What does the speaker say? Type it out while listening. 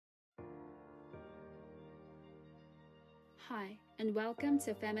Hi, and welcome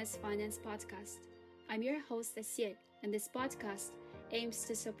to Famous Finance Podcast. I'm your host, Asil, and this podcast aims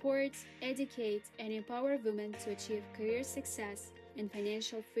to support, educate, and empower women to achieve career success and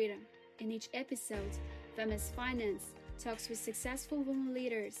financial freedom. In each episode, Famous Finance talks with successful women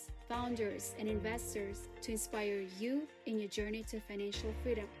leaders, founders, and investors to inspire you in your journey to financial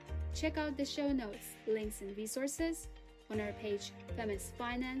freedom. Check out the show notes, links, and resources on our page,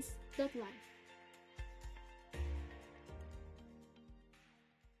 famousfinance.life.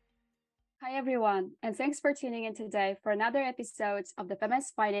 Hi, everyone, and thanks for tuning in today for another episode of the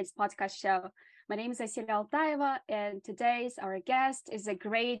Famous Finance Podcast Show. My name is Asil Altaeva, and today's our guest is a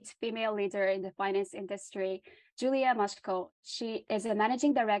great female leader in the finance industry, Julia Maschkow. She is a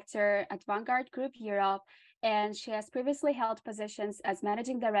managing director at Vanguard Group Europe, and she has previously held positions as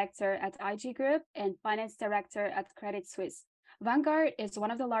managing director at IG Group and finance director at Credit Suisse. Vanguard is one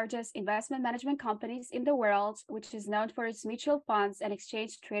of the largest investment management companies in the world, which is known for its mutual funds and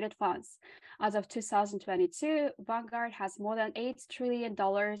exchange-traded funds. As of 2022, Vanguard has more than $8 trillion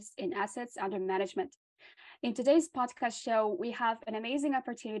in assets under management. In today's podcast show, we have an amazing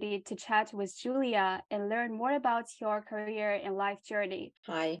opportunity to chat with Julia and learn more about your career and life journey.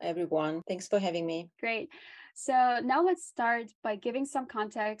 Hi, everyone. Thanks for having me. Great. So now let's start by giving some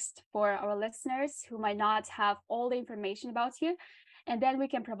context for our listeners who might not have all the information about you, and then we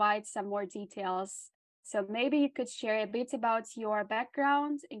can provide some more details. So maybe you could share a bit about your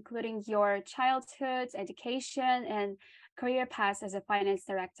background, including your childhood, education, and career path as a finance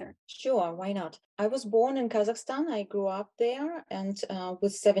director. Sure, why not? I was born in Kazakhstan. I grew up there, and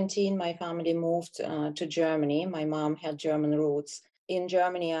with 17, my family moved to Germany. My mom had German roots. In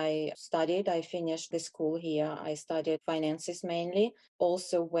Germany, I finished the school here. I studied finances mainly.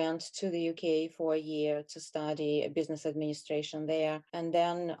 Also went to the UK for a year to study business administration there. And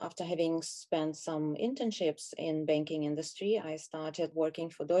then after having spent some internships in banking industry, I started working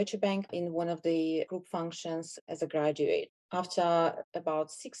for Deutsche Bank in one of the group functions as a graduate. After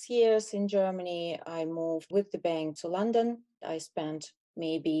about 6 years in Germany, I moved with the bank to London. I spent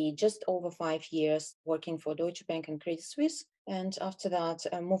maybe just over 5 years working for Deutsche Bank and Credit Suisse. And after that,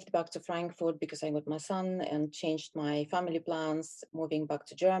 I moved back to Frankfurt because I got my son and changed my family plans, moving back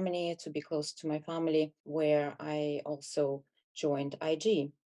to Germany to be close to my family, where I also joined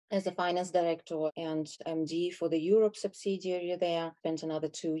IG as a finance director and MD for the Europe subsidiary there. Spent another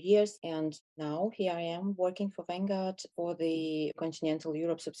 2 years, and now here I am working for Vanguard for the continental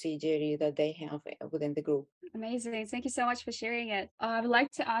Europe subsidiary that they have within the group. Amazing. Thank you so much for sharing it. I would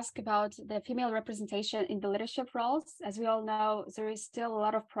like to ask about the female representation in the leadership roles. As we all know, there is still a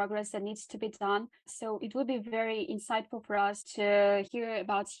lot of progress that needs to be done. So it would be very insightful for us to hear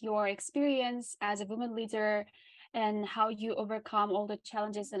about your experience as a woman leader and how you overcome all the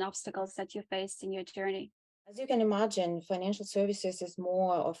challenges and obstacles that you faced in your journey. As you can imagine, financial services is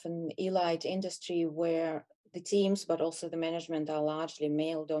more of an elite industry where the teams, but also the management, are largely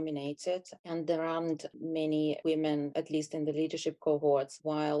male dominated, and there aren't many women, at least in the leadership cohorts,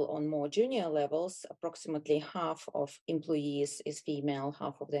 while on more junior levels, approximately half of employees is female,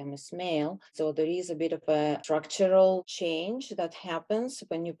 half of them is male. So there is a bit of a structural change that happens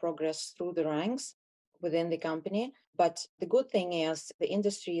when you progress through the ranks within the company. But the good thing is the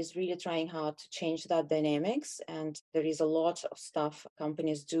industry is really trying hard to change that dynamics, and there is a lot of stuff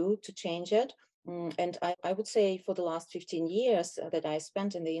companies do to change it. And I would say for the last 15 years that I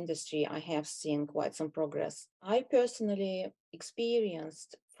spent in the industry, I have seen quite some progress. I personally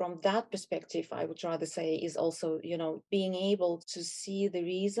experienced from that perspective, I would rather say, is also, being able to see the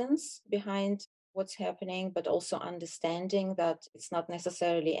reasons behind what's happening, but also understanding that it's not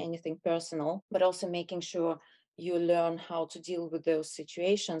necessarily anything personal, but also making sure you learn how to deal with those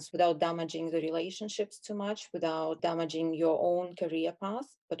situations without damaging the relationships too much, without damaging your own career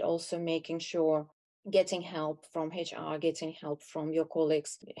path, but also making sure getting help from HR, getting help from your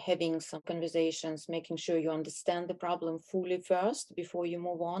colleagues, having some conversations, making sure you understand the problem fully first before you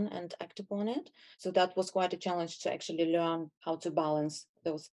move on and act upon it. So that was quite a challenge to actually learn how to balance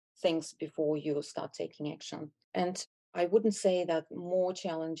those things before you start taking action. And I wouldn't say that more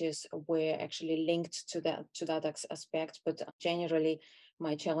challenges were actually linked to that aspect, but generally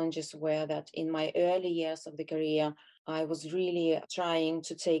my challenges were that in my early years of the career, I was really trying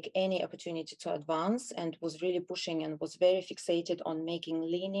to take any opportunity to advance and was really pushing and was very fixated on making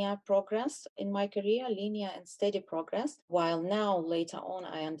linear progress in my career, linear and steady progress. While now, later on,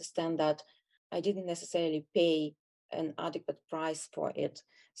 I understand that I didn't necessarily pay an adequate price for it.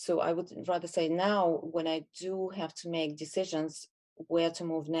 So I would rather say now, when I do have to make decisions where to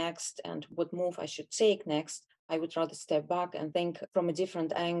move next and what move I should take next, I would rather step back and think from a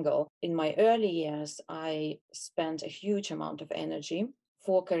different angle. In my early years, I spent a huge amount of energy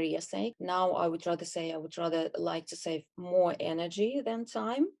for career sake. Now I would rather say I would rather like to save more energy than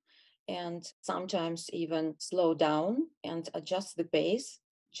time, and sometimes even slow down and adjust the pace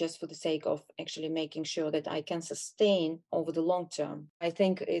just for the sake of actually making sure that I can sustain over the long term. I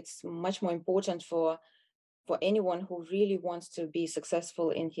think it's much more important for anyone who really wants to be successful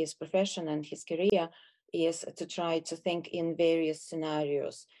in his profession and his career is to try to think in various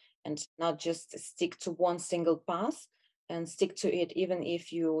scenarios and not just stick to one single path and stick to it even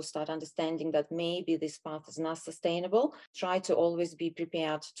if you start understanding that maybe this path is not sustainable. Try to always be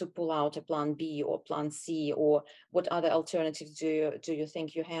prepared to pull out a plan B or plan C, or what other alternatives do you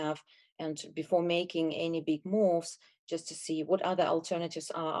think you have, and before making any big moves, just to see what other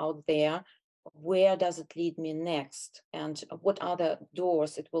alternatives are out there, where does it lead me next, and what other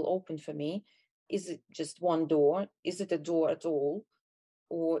doors it will open for me. Is it just one door? Is it a door at all?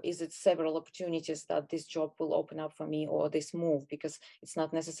 Or is it several opportunities that this job will open up for me, or this move? Because it's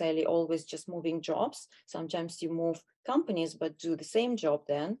not necessarily always just moving jobs. Sometimes you move companies but do the same job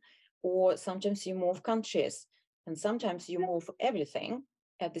then, or sometimes you move countries, and sometimes you move everything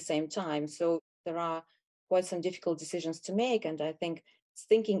at the same time. So there are quite some difficult decisions to make, and I think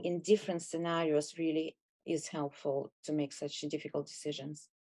thinking in different scenarios really is helpful to make such difficult decisions.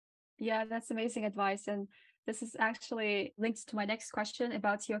 Yeah, that's amazing advice. And this is actually linked to my next question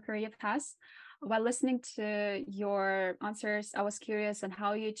about your career path. While listening to your answers, I was curious on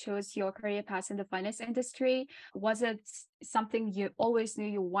how you chose your career path in the finance industry. Was it something you always knew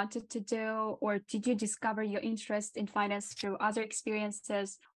you wanted to do, or did you discover your interest in finance through other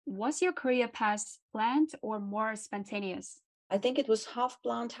experiences? Was your career path planned or more spontaneous? I think it was half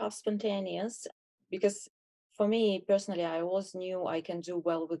planned, half spontaneous, because for me personally, I always knew I can do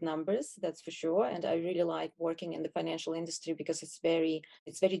well with numbers, that's for sure. And I really like working in the financial industry because it's very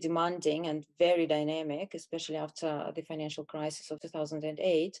demanding and very dynamic, especially after the financial crisis of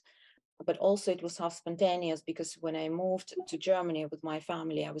 2008. But also it was half spontaneous because when I moved to Germany with my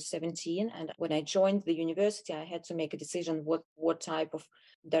family, I was 17. And when I joined the university, I had to make a decision what type of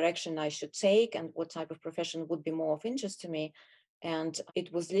direction I should take and what type of profession would be more of interest to me. And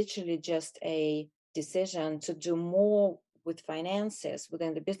it was literally just a decision to do more with finances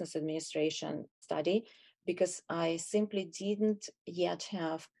within the business administration study, because I simply didn't yet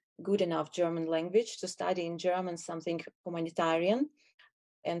have good enough German language to study in German something humanitarian.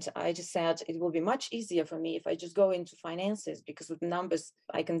 And I just said it will be much easier for me if I just go into finances, because with numbers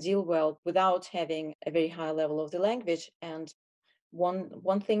I can deal well without having a very high level of the language. And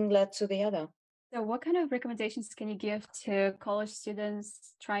one thing led to the other. So, what kind of recommendations can you give to college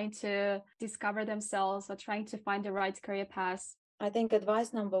students trying to discover themselves or trying to find the right career path? I think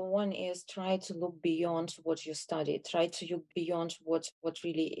advice number one is try to look beyond what you study. Try to look beyond what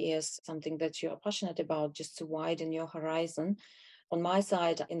really is something that you are passionate about, just to widen your horizon. On my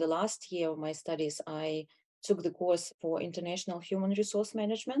side, in the last year of my studies, I took the course for international human resource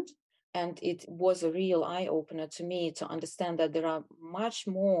management. And it was a real eye opener to me to understand that there are much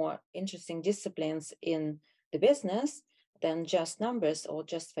more interesting disciplines in the business than just numbers or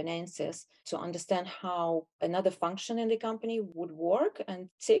just finances, to understand how another function in the company would work and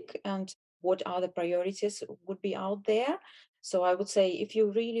tick, and what other priorities would be out there. So I would say if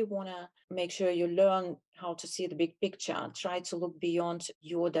you really want to make sure you learn how to see the big picture, try to look beyond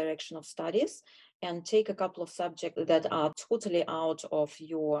your direction of studies and take a couple of subjects that are totally out of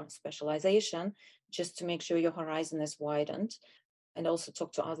your specialization, just to make sure your horizon is widened. And also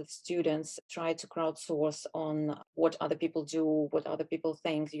talk to other students, try to crowdsource on what other people do, what other people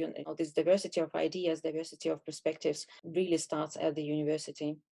think. This diversity of ideas, diversity of perspectives really starts at the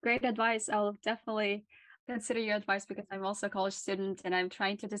university. Great advice. I'll definitely consider your advice because I'm also a college student and I'm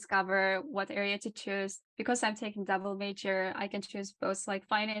trying to discover what area to choose. Because I'm taking double major, I can choose both like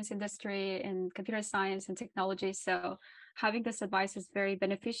finance industry and computer science and technology. So having this advice is very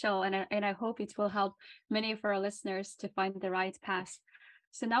beneficial, and I hope it will help many of our listeners to find the right path.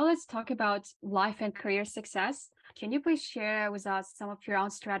 So now let's talk about life and career success. Can you please share with us some of your own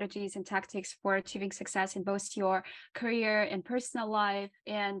strategies and tactics for achieving success in both your career and personal life?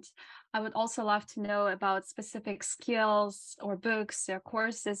 And I would also love to know about specific skills or books or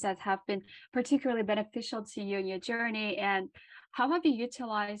courses that have been particularly beneficial to you in your journey. And how have you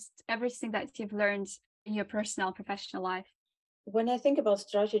utilized everything that you've learned in your personal and professional life? When I think about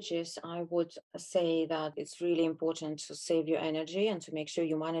strategies, I would say that it's really important to save your energy and to make sure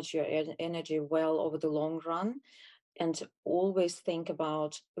you manage your energy well over the long run, and always think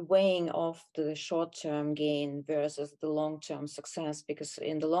about weighing off the short-term gain versus the long-term success, because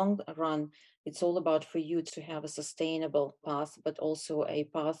in the long run, It's all about for you to have a sustainable path, but also a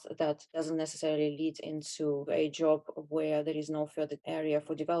path that doesn't necessarily lead into a job where there is no further area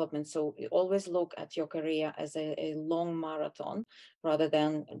for development. So you always look at your career as a long marathon rather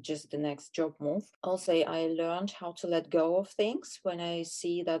than just the next job move. Also, I learned how to let go of things when I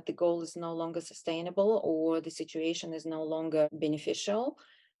see that the goal is no longer sustainable or the situation is no longer beneficial.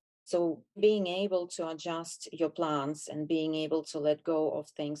 So being able to adjust your plans and being able to let go of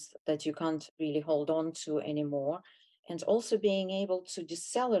things that you can't really hold on to anymore. And also being able to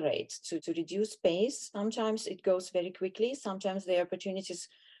decelerate, to reduce pace. Sometimes it goes very quickly. Sometimes the opportunities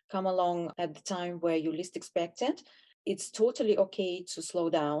come along at the time where you least expect it. It's totally okay to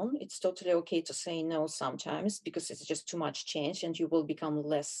slow down. It's totally okay to say no sometimes because it's just too much change and you will become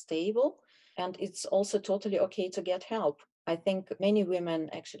less stable. And it's also totally okay to get help. I think many women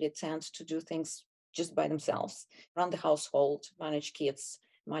actually tend to do things just by themselves, run the household, manage kids,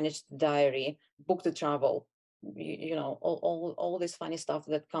 manage the diary, book the travel, all this funny stuff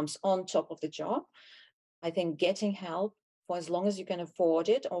that comes on top of the job. I think getting help for as long as you can afford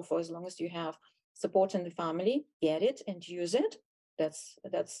it or for as long as you have support in the family, get it and use it.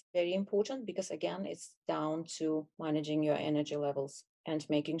 That's very important because again, it's down to managing your energy levels and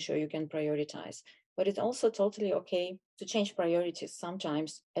making sure you can prioritize. But it's also totally okay to change priorities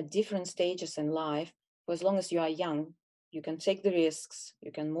sometimes at different stages in life. For as long as you are young, you can take the risks,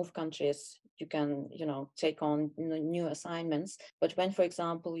 you can move countries, you can, take on new assignments. But when, for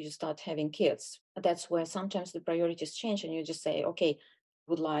example, you start having kids, that's where sometimes the priorities change and you just say, okay,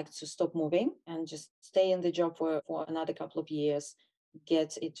 would like to stop moving and just stay in the job for another couple of years,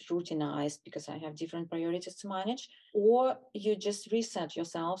 get it routinized because I have different priorities to manage. Or you just reset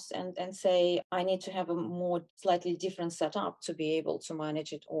yourselves and say, I need to have a more slightly different setup to be able to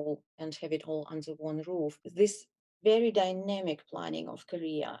manage it all and have it all under one roof. This very dynamic planning of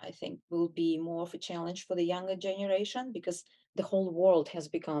career, I think, will be more of a challenge for the younger generation because the whole world has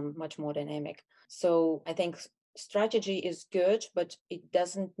become much more dynamic. So I think strategy is good, but it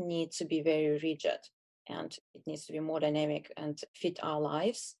doesn't need to be very rigid and it needs to be more dynamic and fit our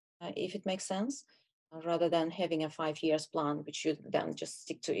lives, if it makes sense, rather than having a 5 years plan, which you then just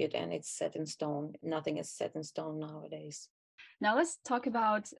stick to it and it's set in stone. Nothing is set in stone nowadays. Now let's talk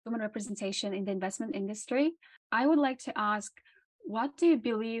about women representation in the investment industry. I would like to ask, what do you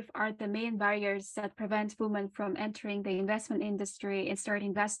believe are the main barriers that prevent women from entering the investment industry and start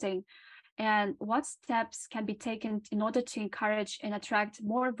investing? And what steps can be taken in order to encourage and attract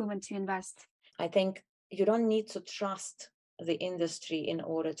more women to invest? I think you don't need to trust the industry in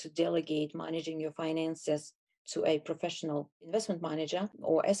order to delegate managing your finances to a professional investment manager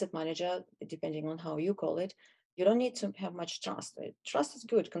or asset manager, depending on how you call it. You don't need to have much trust. Trust is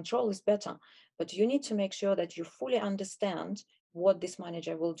good, control is better, but you need to make sure that you fully understand what this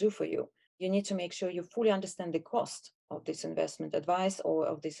manager will do for you. You need to make sure you fully understand the cost of this investment advice or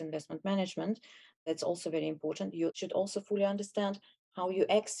of this investment management. That's also very important. You should also fully understand how you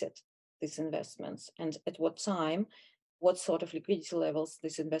exit these investments and at what time, what sort of liquidity levels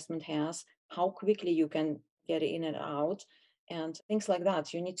this investment has, how quickly you can get in and out, and things like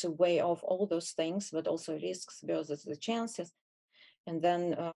that. You need to weigh off all those things, but also risks versus the chances. And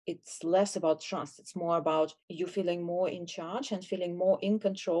then it's less about trust. It's more about you feeling more in charge and feeling more in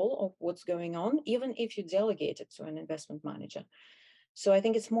control of what's going on, even if you delegate it to an investment manager. So I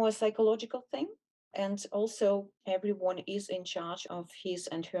think it's more a psychological thing. And also, everyone is in charge of his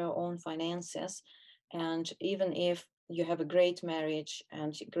and her own finances. And even if you have a great marriage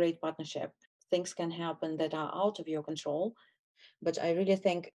and great partnership, things can happen that are out of your control. But I really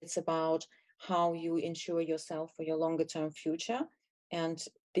think it's about how you ensure yourself for your longer term future. And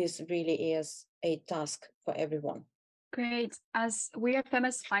this really is a task for everyone. Great. As we are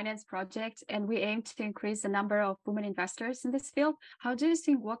Famous Finance Project and we aim to increase the number of women investors in this field, how do you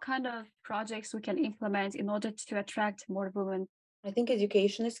think what kind of projects we can implement in order to attract more women? I think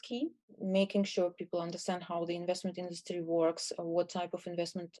education is key, making sure people understand how the investment industry works, or what type of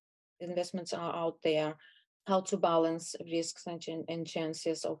investments are out there, how to balance risks and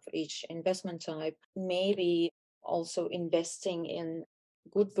chances of each investment type. Maybe also investing in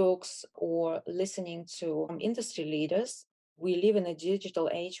good books or listening to industry leaders. We live in a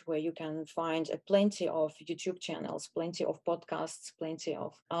digital age where you can find plenty of YouTube channels, plenty of podcasts, plenty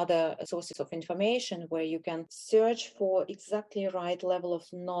of other sources of information where you can search for exactly right level of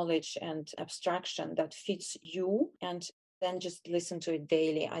knowledge and abstraction that fits you, and then just listen to it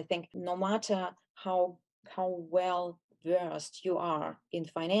daily. I think no matter how well versed you are in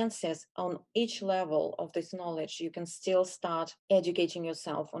finances, on each level of this knowledge, you can still start educating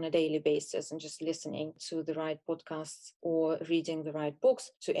yourself on a daily basis and just listening to the right podcasts or reading the right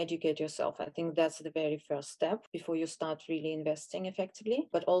books to educate yourself. I think that's the very first step before you start really investing effectively.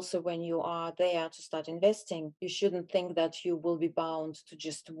 But also when you are there to start investing, you shouldn't think that you will be bound to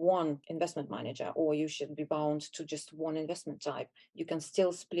just one investment manager, or you should be bound to just one investment type. You can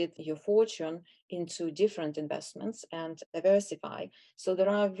still split your fortune into different investments and diversify. So there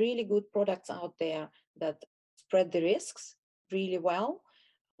are really good products out there that spread the risks really well,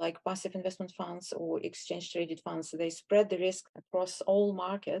 like passive investment funds or exchange traded funds. They spread the risk across all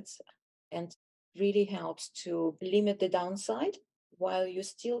markets and really helps to limit the downside while you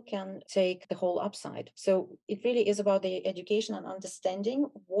still can take the whole upside. So it really is about the education and understanding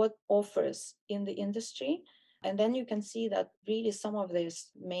what offers in the industry. And then you can see that really some of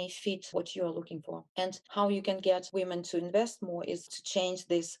this may fit what you're looking for. And how you can get women to invest more is to change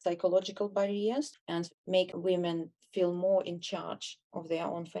these psychological barriers and make women feel more in charge of their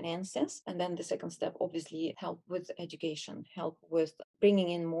own finances. And then the second step, obviously, help with education, help with bringing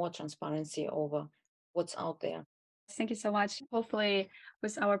in more transparency over what's out there. Thank you so much. Hopefully,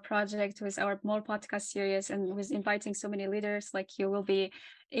 with our project, with our more podcast series, and with inviting so many leaders like you, will be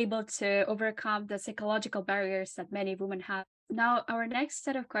able to overcome the psychological barriers that many women have. Now, our next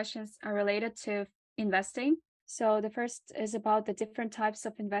set of questions are related to investing. So, the first is about the different types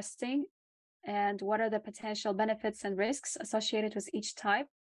of investing and what are the potential benefits and risks associated with each type.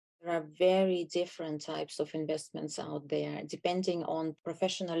 There are very different types of investments out there, depending on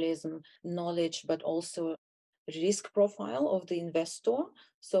professionalism, knowledge, but also risk profile of the investor.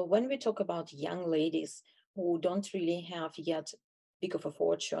 So when we talk about young ladies who don't really have yet big of a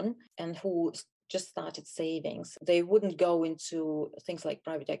fortune and who just started savings, they wouldn't go into things like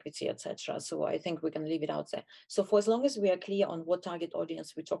private equity, etc. So I think we can leave it out there. So for as long as we are clear on what target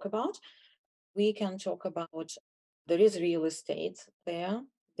audience we talk about, we can talk about there is real estate there.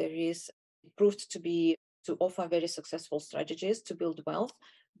 There is proved to be to offer very successful strategies to build wealth,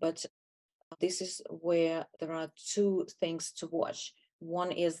 but this is where there are two things to watch.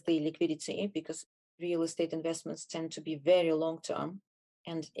 One is the liquidity, because real estate investments tend to be very long term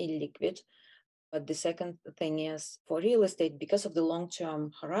and illiquid. But the second thing is for real estate, because of the long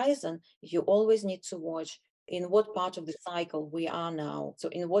term horizon, you always need to watch in what part of the cycle we are now. So,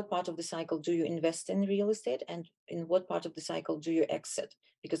 in what part of the cycle do you invest in real estate, and in what part of the cycle do you exit?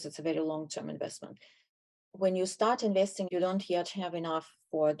 Because it's a very long term investment. When you start investing, you don't yet have enough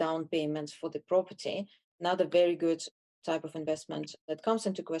for down payments for the property. Another very good type of investment that comes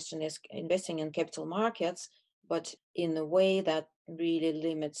into question is investing in capital markets, but in a way that really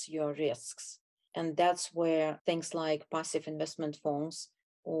limits your risks. And that's where things like passive investment funds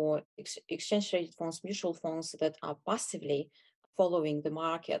or exchange traded funds, mutual funds that are passively following the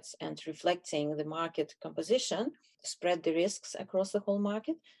markets and reflecting the market composition spread the risks across the whole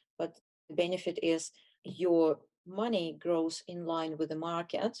market. But the benefit is your money grows in line with the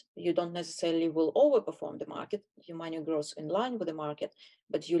market. You don't necessarily will overperform the market. Your money grows in line with the market,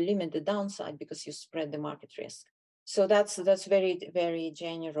 but you limit the downside because you spread the market risk. So that's very, very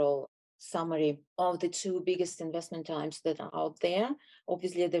general summary of the two biggest investment types that are out there.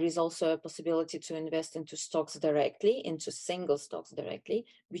 Obviously, there is also a possibility to invest into stocks directly, into single stocks directly,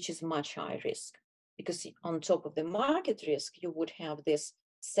 which is much higher risk. Because on top of the market risk, you would have this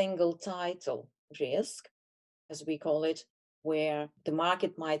single title risk, as we call it, where the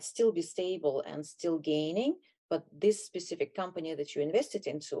market might still be stable and still gaining, but this specific company that you invested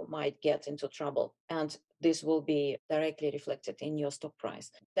into might get into trouble. And this will be directly reflected in your stock price.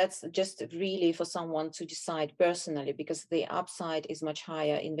 That's just really for someone to decide personally, because the upside is much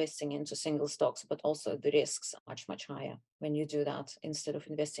higher investing into single stocks, but also the risks are much, much higher when you do that instead of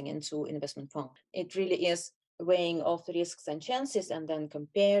investing into investment fund. It really is weighing off the risks and chances and then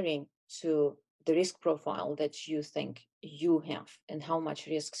comparing to the risk profile that you think you have and how much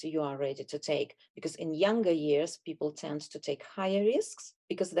risks you are ready to take. Because in younger years, people tend to take higher risks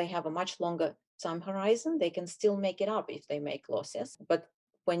because they have a much longer time horizon. They can still make it up if they make losses. But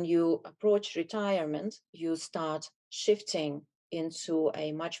when you approach retirement, you start shifting into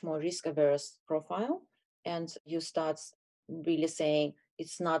a much more risk averse profile, and you start really saying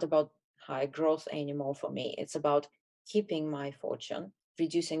it's not about high growth anymore for me. It's about keeping my fortune,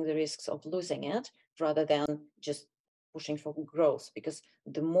 reducing the risks of losing it, rather than just pushing for growth. Because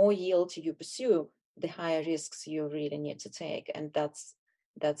the more yield you pursue, the higher risks you really need to take. And that's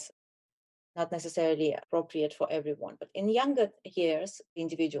not necessarily appropriate for everyone. But in younger years,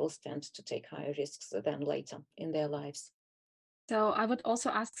 individuals tend to take higher risks than later in their lives. So I would also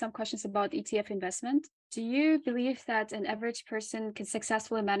ask some questions about ETF investment. Do you believe that an average person can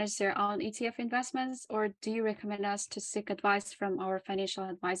successfully manage their own ETF investments, or do you recommend us to seek advice from our financial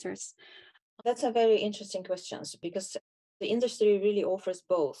advisors? That's a very interesting question because the industry really offers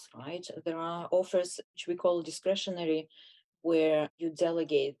both, right? There are offers which we call discretionary, where you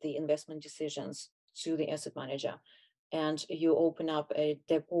delegate the investment decisions to the asset manager and you open up a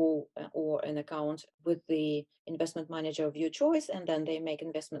depot or an account with the investment manager of your choice, and then they make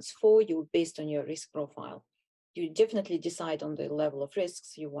investments for you based on your risk profile. You definitely decide on the level of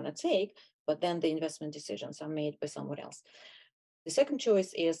risks you want to take, but then the investment decisions are made by someone else. The second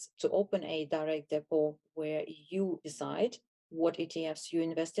choice is to open a direct depot where you decide what ETFs you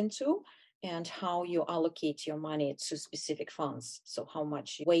invest into and how you allocate your money to specific funds. So, how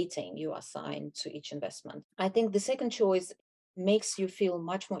much weighting you assign to each investment. I think the second choice makes you feel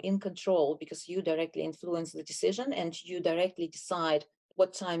much more in control because you directly influence the decision and you directly decide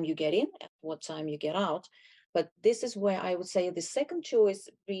what time you get in and what time you get out. But this is where I would say the second choice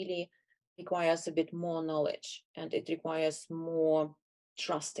really requires a bit more knowledge and it requires more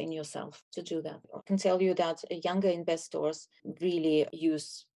trust in yourself to do that. I can tell you that younger investors really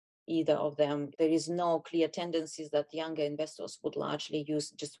use either of them. There is no clear tendencies that younger investors would largely use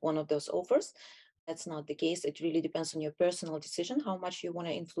just one of those offers. That's not the case. It really depends on your personal decision, how much you want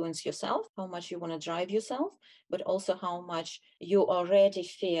to influence yourself, how much you want to drive yourself, but also how much you already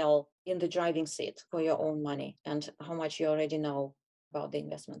feel in the driving seat for your own money and how much you already know about the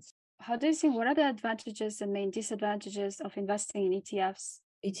investments. How do you think, what are the advantages and main disadvantages of investing in ETFs?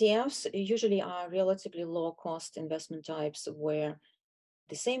 ETFs usually are relatively low cost investment types where at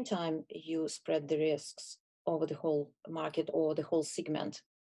the same time you spread the risks over the whole market or the whole segment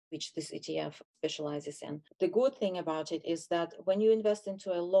which this ETF specializes in. The good thing about it is that when you invest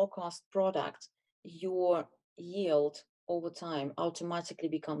into a low cost product, your yield over time automatically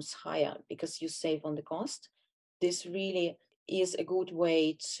becomes higher because you save on the cost. This really is a good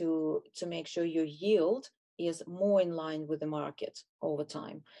way to make sure your yield is more in line with the market over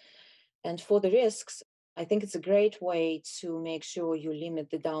time. And for the risks, I think it's a great way to make sure you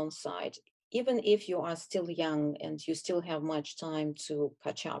limit the downside. Even if you are still young and you still have much time to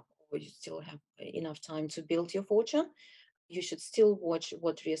catch up, or you still have enough time to build your fortune, you should still watch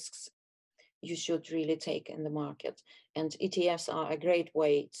what risks you should really take in the market. And ETFs are a great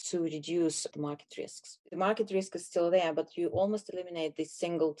way to reduce the market risks. The market risk is still there, but you almost eliminate the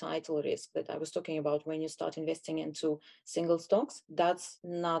single title risk that I was talking about when you start investing into single stocks. That's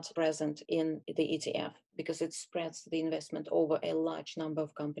not present in the ETF because it spreads the investment over a large number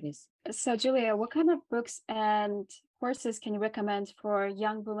of companies. So, Julia, what kind of books and courses can you recommend for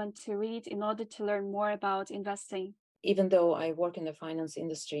young women to read in order to learn more about investing? Even though I work in the finance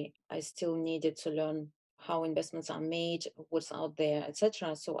industry, I still needed to learn how investments are made, what's out there,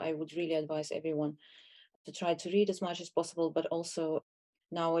 etc. So I would really advise everyone to try to read as much as possible, but also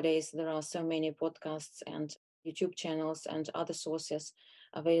nowadays there are so many podcasts and YouTube channels and other sources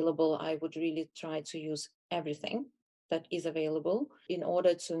available. I would really try to use everything that is available in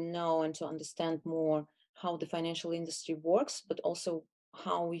order to know and to understand more how the financial industry works, but also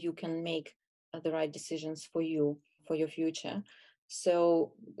how you can make the right decisions for you, for your future.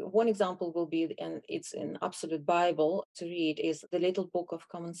 So one example will be, and it's an absolute Bible to read, is The Little Book of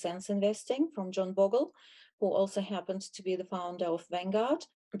Common Sense Investing from John Bogle, who also happens to be the founder of Vanguard.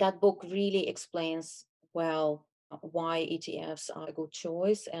 That book really explains well why ETFs are a good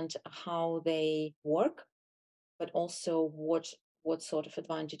choice and how they work, but also what sort of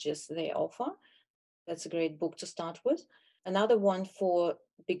advantages they offer. That's a great book to start with. Another one for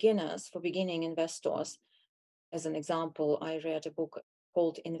beginners, for beginning investors. As an example, I read a book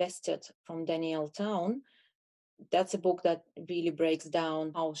called Invested from Danielle Town. That's a book that really breaks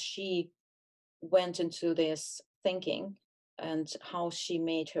down how she went into this thinking and how she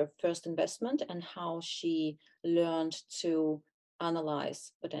made her first investment and how she learned to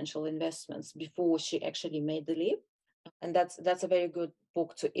analyze potential investments before she actually made the leap. And that's a very good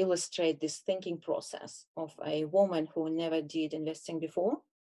book to illustrate this thinking process of a woman who never did investing before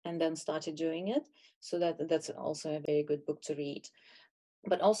and then started doing it. So that's also a very good book to read.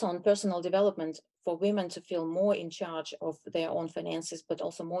 But also on personal development for women to feel more in charge of their own finances, but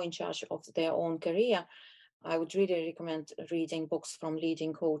also more in charge of their own career, I would really recommend reading books from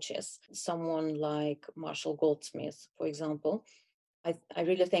leading coaches, someone like Marshall Goldsmith, for example. I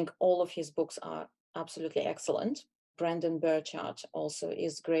really think all of his books are absolutely excellent. Brandon Burchard also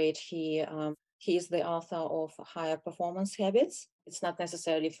is great. He is the author of Higher Performance Habits. It's not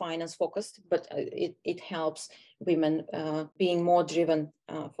necessarily finance focused, but it helps women being more driven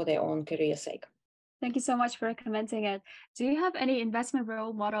for their own career sake. Thank you so much for commenting it. Do you have any investment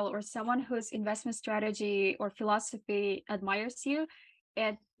role model or someone whose investment strategy or philosophy admires you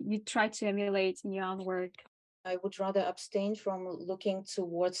and you try to emulate in your own work? I would rather abstain from looking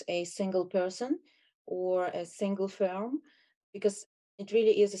towards a single person or a single firm because it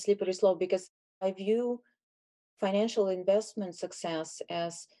really is a slippery slope. Because I view financial investment success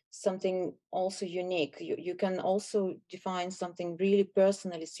as something also unique. You can also define something really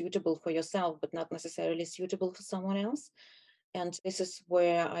personally suitable for yourself, but not necessarily suitable for someone else. And this is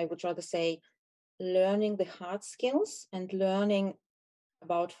where I would rather say learning the hard skills and learning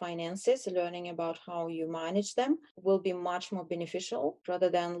about finances, learning about how you manage them will be much more beneficial rather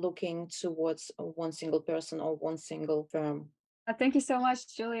than looking towards one single person or one single firm. Thank you so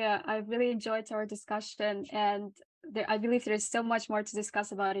much, Julia. I really enjoyed our discussion, and I believe there's so much more to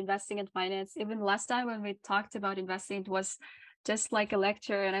discuss about investing and finance. Even last time when we talked about investing, it was just like a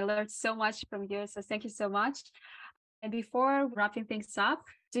lecture, and I learned so much from you. So thank you so much. And before wrapping things up,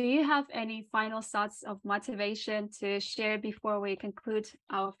 do you have any final thoughts of motivation to share before we conclude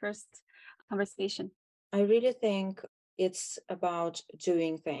our first conversation? I really think it's about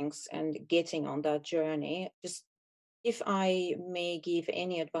doing things and getting on that journey. Just if I may give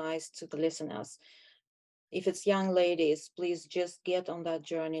any advice to the listeners, if it's young ladies, please just get on that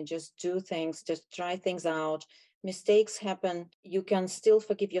journey, just do things, just try things out. Mistakes happen. You can still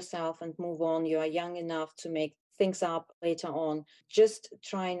forgive yourself and move on. You are young enough to make things up later on. Just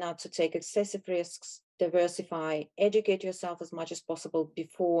try not to take excessive risks, diversify, educate yourself as much as possible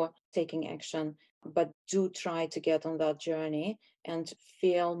before taking action. But do try to get on that journey and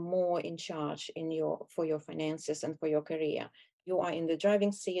feel more in charge for your finances and for your career. You are in the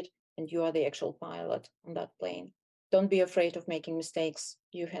driving seat and you are the actual pilot on that plane. Don't be afraid of making mistakes.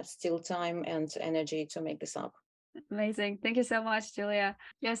 You have still time and energy to make this up. Amazing. Thank you so much, Julia.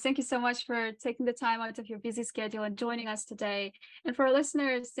 Yes, thank you so much for taking the time out of your busy schedule and joining us today. And for our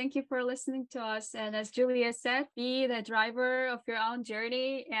listeners, thank you for listening to us. And as Julia said, be the driver of your own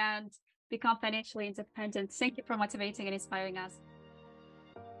journey and become financially independent. Thank you for motivating and inspiring us.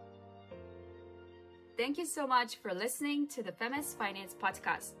 Thank you so much for listening to the Feminist Finance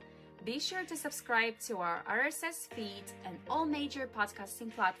Podcast. Be sure to subscribe to our RSS feed and all major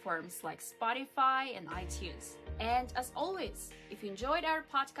podcasting platforms like Spotify and iTunes. And as always, if you enjoyed our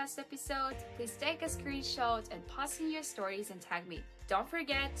podcast episode, please take a screenshot and post in your stories and tag me. Don't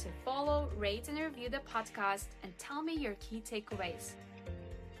forget to follow, rate, and review the podcast and tell me your key takeaways.